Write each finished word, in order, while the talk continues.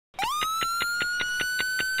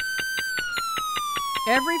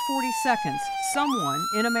Every 40 seconds, someone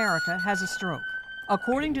in America has a stroke.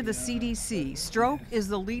 According to the CDC, stroke is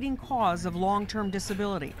the leading cause of long-term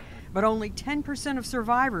disability, but only 10% of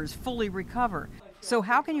survivors fully recover. So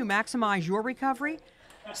how can you maximize your recovery?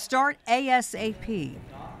 Start ASAP.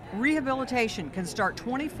 Rehabilitation can start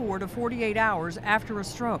 24 to 48 hours after a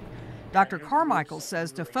stroke. Dr. Carmichael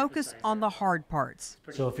says to focus on the hard parts.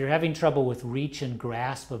 So if you're having trouble with reach and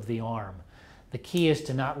grasp of the arm, the key is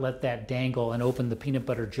to not let that dangle and open the peanut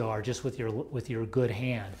butter jar just with your good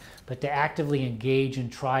hand, but to actively engage and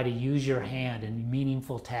try to use your hand in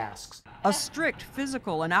meaningful tasks. A strict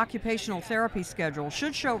physical and occupational therapy schedule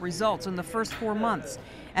should show results in the first 4 months,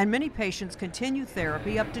 and many patients continue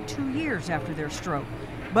therapy up to 2 years after their stroke.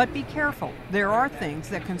 But be careful, there are things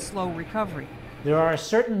that can slow recovery. There are a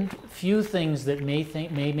certain few things that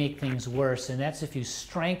may make things worse, and that's if you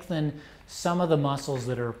strengthen some of the muscles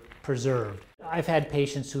that are preserved. I've had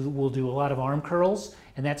patients who will do a lot of arm curls,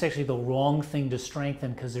 and that's actually the wrong thing to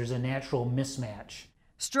strengthen because there's a natural mismatch.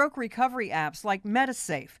 Stroke recovery apps like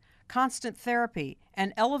MediSafe, Constant Therapy,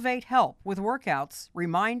 and Elevate help with workouts,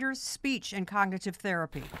 reminders, speech, and cognitive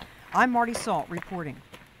therapy. I'm Marty Salt reporting.